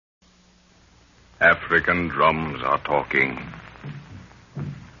African drums are talking.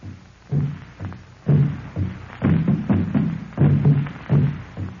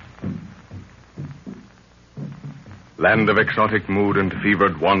 Land of exotic mood and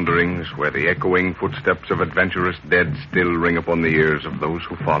fevered wanderings, where the echoing footsteps of adventurous dead still ring upon the ears of those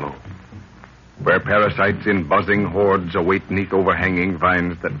who follow. Where parasites in buzzing hordes await neath overhanging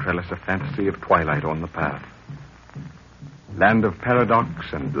vines that trellis a fantasy of twilight on the path. Land of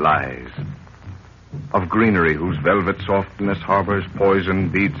paradox and lies. Of greenery whose velvet softness harbors poison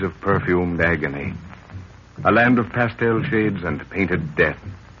beads of perfumed agony. A land of pastel shades and painted death,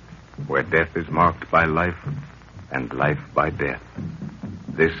 where death is marked by life and life by death.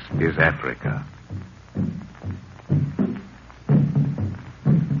 This is Africa.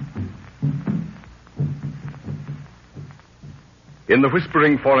 In the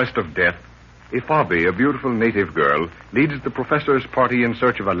whispering forest of death, Ifabi, a beautiful native girl, leads the professor's party in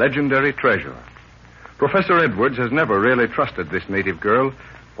search of a legendary treasure. Professor Edwards has never really trusted this native girl,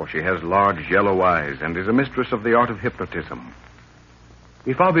 for she has large yellow eyes and is a mistress of the art of hypnotism.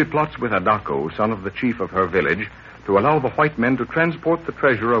 Ifabi plots with Adako, son of the chief of her village, to allow the white men to transport the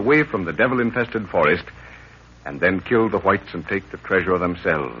treasure away from the devil-infested forest and then kill the whites and take the treasure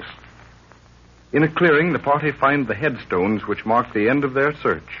themselves. In a clearing, the party find the headstones which mark the end of their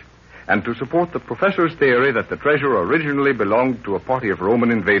search. And to support the professor's theory that the treasure originally belonged to a party of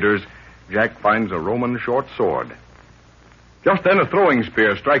Roman invaders, Jack finds a Roman short sword. Just then, a throwing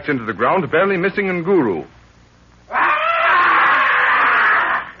spear strikes into the ground, barely missing Nguru.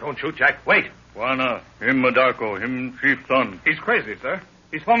 Don't shoot, Jack. Wait. Wana, him Madako, him chief son. He's crazy, sir.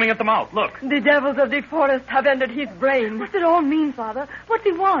 He's foaming at the mouth. Look. The devils of the forest have entered his brain. What's it all mean, Father? What's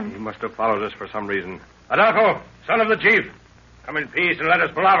he want? He must have followed us for some reason. Adako, son of the chief. Come in peace and let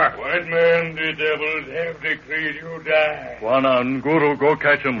us palaver. White man, the devils have decreed you die. Wana, Nguru, go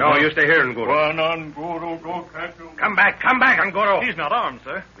catch him. No, you stay here, Nguru. Wana, Nguru, go catch him. Come back, Nguru. He's not armed,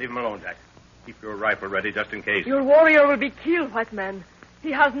 sir. Leave him alone, Jack. Keep your rifle ready just in case. Your warrior will be killed, white man.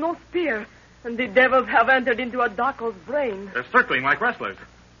 He has no spear, and the devils have entered into Adako's brain. They're circling like wrestlers.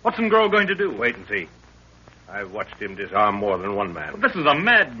 What's Nguru going to do? Wait and see. I've watched him disarm more than one man. But this is a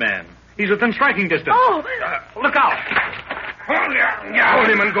madman. He's within striking distance. Oh! Look out! Hold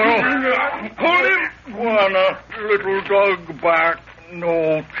him, Nguru. Hold him. Wana, little dog bark.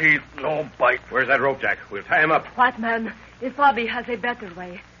 No teeth, no bite. Where's that rope, Jack? We'll tie him up. White man, Ifabi has a better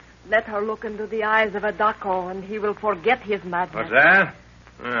way. Let her look into the eyes of Adako, and he will forget his madness. What's that?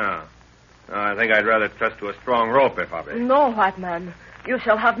 Oh. I think I'd rather trust to a strong rope, Ifabi. No, white man. You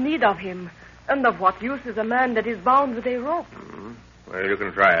shall have need of him. And of what use is a man that is bound with a rope? Mm-hmm. Well, you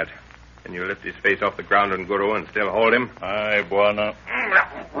can try it. Can you lift his face off the ground, Nguru, and still hold him? Aye, Bwana.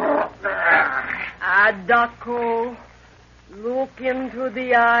 Adako, look into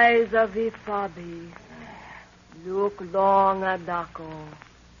the eyes of Ifabi. Look long, Adako,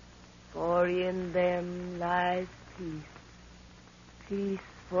 for in them lies peace. Peace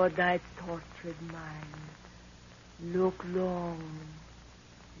for thy tortured mind. Look long.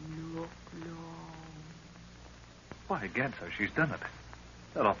 Look long. Why, gad, sir, she's done it.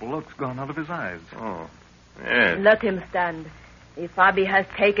 That awful look's gone out of his eyes. Oh, yes. Let him stand. Ifabi has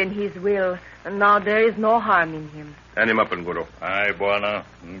taken his will, and now there is no harm in him. Stand him up, Nguru. Aye, Bwana.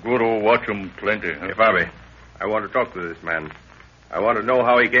 Nguru watch him plenty. Huh? Ifabi, I want to talk to this man. I want to know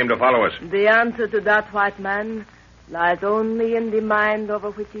how he came to follow us. The answer to that, white man, lies only in the mind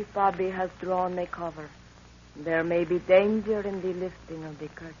over which Ifabi has drawn a cover. There may be danger in the lifting of the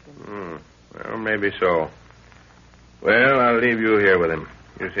curtain. Well, maybe so. Well, I'll leave you here with him.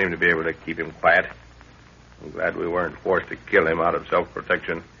 You seem to be able to keep him quiet. I'm glad we weren't forced to kill him out of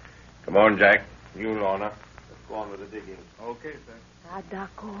self-protection. Come on, Jack. You, Lorna. Let's go on with the digging. Okay, sir.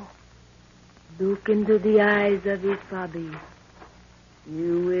 Adako, look into the eyes of Ifabi.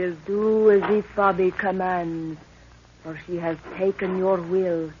 You will do as Ifabi commands, for she has taken your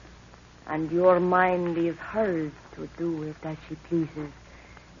will, and your mind is hers to do it as she pleases.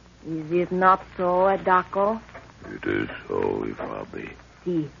 Is it not so, Adako? It is so, Ifabi.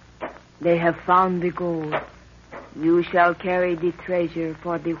 See, they have found the gold. You shall carry the treasure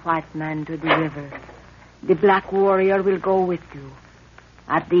for the white man to the river. The black warrior will go with you.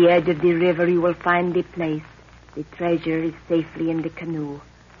 At the edge of the river you will find the place. The treasure is safely in the canoe.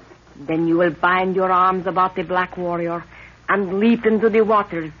 Then you will bind your arms about the black warrior and leap into the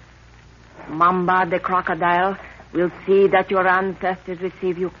waters. Mamba the crocodile will see that your ancestors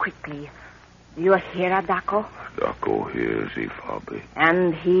receive you quickly. Do you hear, Adako? Adako hears, Ifabi.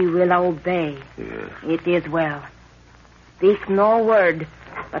 And he will obey. Yes. It is well. Speak no word,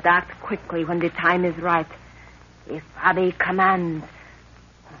 but act quickly when the time is right. Ifabi commands.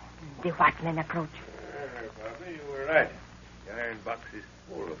 The white men approach. Bobby, you were right. The iron box is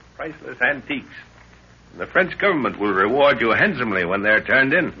full of priceless antiques. And the French government will reward you handsomely when they're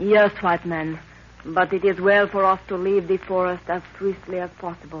turned in. Yes, white man. But it is well for us to leave the forest as swiftly as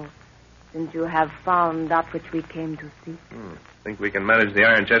possible, since you have found that which we came to seek. Think we can manage the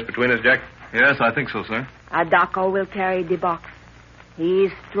iron chest between us, Jack? Yes, I think so, sir. Adako will carry the box. He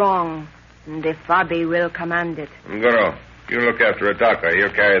is strong, and the Fabi will command it. Ngoro, you look after Adaka.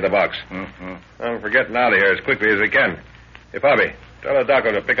 He'll carry the box. I'm getting out of here as quickly as we can. Hey, Fabi, tell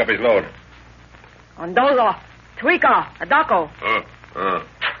Adako to pick up his load. Ondolo, Twika, Adako.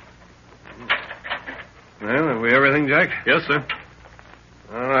 Well, have we everything, Jack? Yes, sir.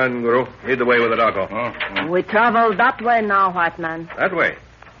 All right, Nguru. Lead the way with Adako. We travel that way now, white man. That way?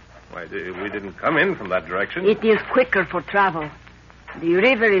 Why, we didn't come in from that direction. It is quicker for travel. The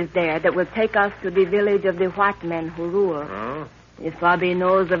river is there that will take us to the village of the white men who rule. Oh? The Fabi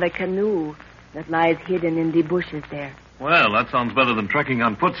knows of a canoe that lies hidden in the bushes there. Well, that sounds better than trekking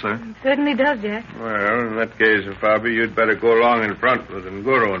on foot, sir. It certainly does, Jack. Well, in that case, Fabi, you'd better go along in front with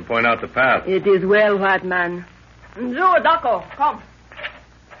Nguru and point out the path. It is well, white man. Nzu, Adako, come.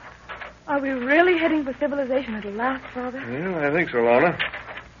 Are we really heading for civilization at last, Father? Yeah, I think so, Lorna.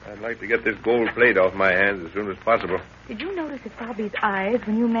 I'd like to get this gold plate off my hands as soon as possible. Did you notice Fabi's eyes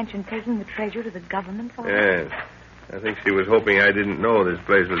when you mentioned taking the treasure to the government, Father? Yes. I think she was hoping I didn't know this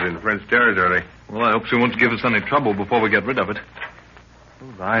place was in French territory. Well, I hope she won't give us any trouble before we get rid of it.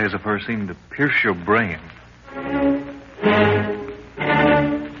 Those eyes of hers seem to pierce your brain.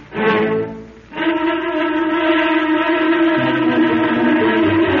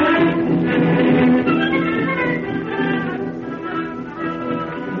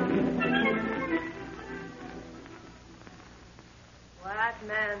 White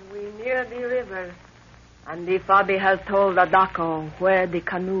man, we near the river. And the Fabi has told Adako where the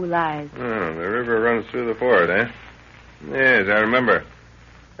canoe lies. Oh, the river runs through the fort, eh? Yes, I remember.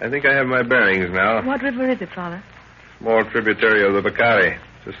 I think I have my bearings now. What river is it, Father? Small tributary of the Bakari.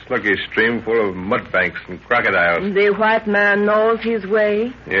 It's a sluggish stream full of mud banks and crocodiles. The white man knows his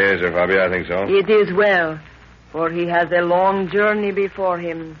way. Yes, Sir Fabi, I think so. It is well, for he has a long journey before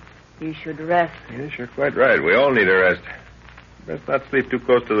him. He should rest. Yes, you're quite right. We all need a rest. Best not sleep too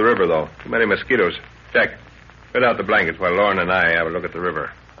close to the river, though. Too many mosquitoes. Jack, spread out the blankets while Lauren and I have a look at the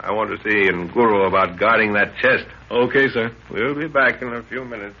river. I want to see Nguru about guarding that chest. Okay, sir. We'll be back in a few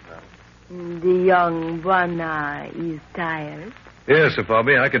minutes now. The young Buana is tired. Yes, Sir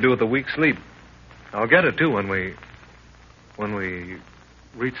Fabi, I could do with a week's sleep. I'll get it, too, when we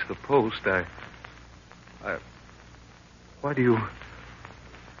reach the post. Why do you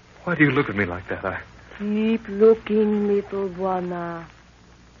look at me like that? Keep looking, little Buana.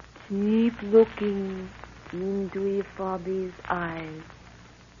 Keep looking into Fabi's eyes.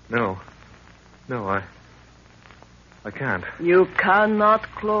 No, I can't. You cannot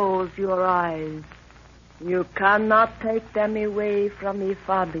close your eyes. You cannot take them away from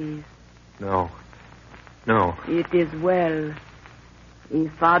Fabi's. No. It is well.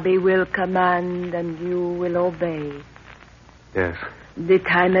 Fabi will command and you will obey. Yes. The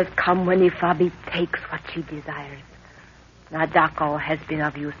time has come when Fabi takes what she desires. Nadako has been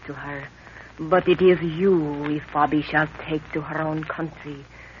of use to her. But it is you Fabi shall take to her own country.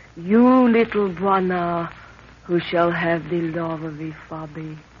 You, little Buana, who shall have the love of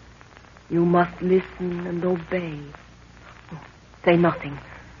Fabi. You must listen and obey. Say nothing.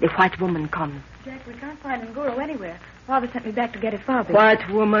 The white woman comes. Jack, we can't find Nguru anywhere. Father sent me back to get Fabi. White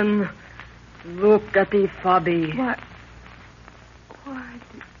woman, look at Fabi. What? Why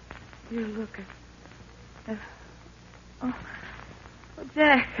do you look at... Oh,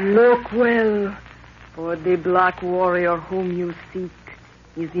 Jack. Look well, for the black warrior whom you seek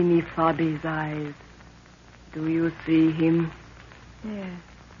is in Fabi's eyes. Do you see him? Yes.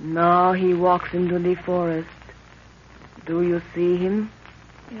 Now he walks into the forest. Do you see him?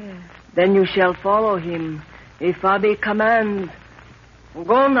 Yes. Then you shall follow him. Fabi commands.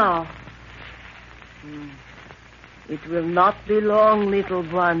 Go now. It will not be long, little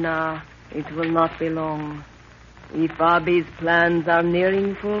Buana. It will not be long. Fabi's plans are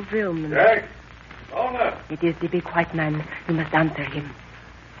nearing fulfillment. Jack! Lorna! It is the big white man. You must answer him.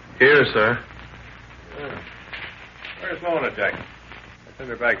 Here, sir. Where's Lorna, Jack? I sent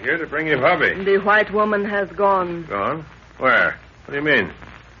her back here to bring you Fabi. The white woman has gone. Gone? Where? What do you mean?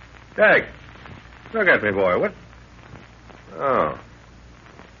 Jack! Look at me, boy. What? Oh,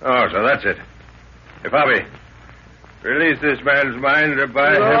 so that's it. Hey, Fabi, release this man's mind, or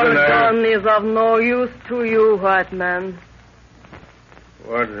by heaven, Your gun is of no use to you, white man.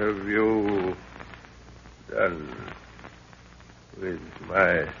 What have you done with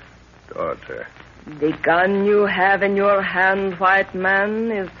my daughter. The gun you have in your hand, white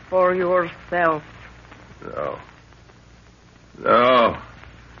man, is for yourself. No. No.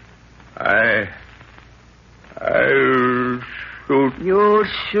 I'll shoot. You'll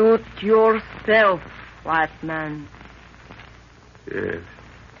shoot yourself, white man. Yes.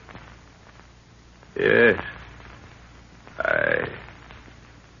 Yes. I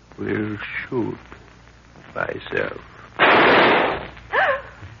will shoot myself.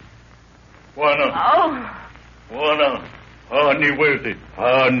 Buana. Oh. Buana. Ani worthy,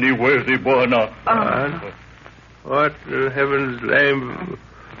 Buana. What in heaven's name?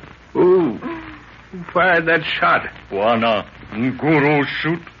 Who fired that shot? Buana. Nguru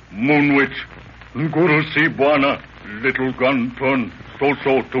shoot, moon witch. Nguru see Buana. Little gun turn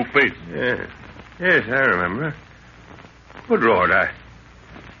so to face. Yes, I remember. Good Lord,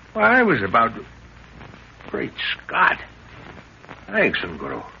 I was about to... Great Scott. Thanks,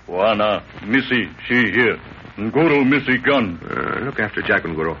 Nguru. Buana, Missy, she here. Nguru, Missy gun. Look after Jack,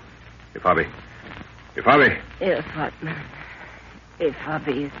 Nguru. Ifabi. Yes, white man. If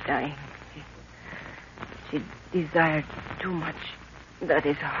Abby is dying, she desired too much. That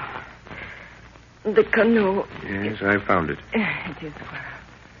is all. The canoe. Yes, I found it. It is well.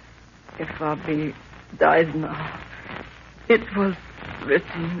 If Abby dies now, it was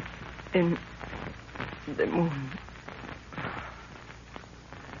written in the moon.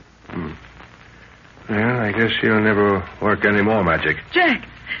 Well, I guess she'll never work any more magic. Jack,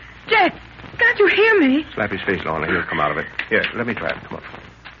 can't you hear me? Slap his face, Lorna. He'll come out of it. Here, let me try it. Come on.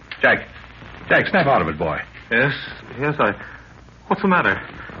 Jack, snap out of it, boy. Yes, What's the matter?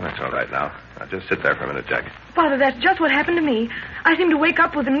 Well, that's all right now. Now, just sit there for a minute, Jack. Father, that's just what happened to me. I seemed to wake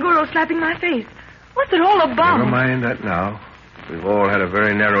up with Nguro slapping my face. What's it all about? Never mind that now. We've all had a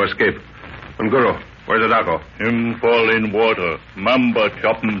very narrow escape. Nguru, where's the Daco? Him fall in water. Mamba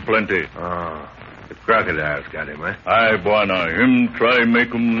chop him plenty. Oh, the crocodiles got him, eh? Aye, Buana. Him try make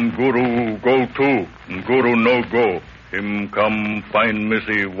Nguru go too. Nguru no go. Him come find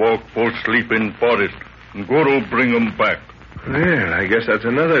Missy, walk for sleep in forest. Nguru bring him back. Well, I guess that's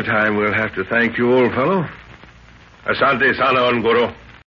another time we'll have to thank you, old fellow. Asante sana, Nguru.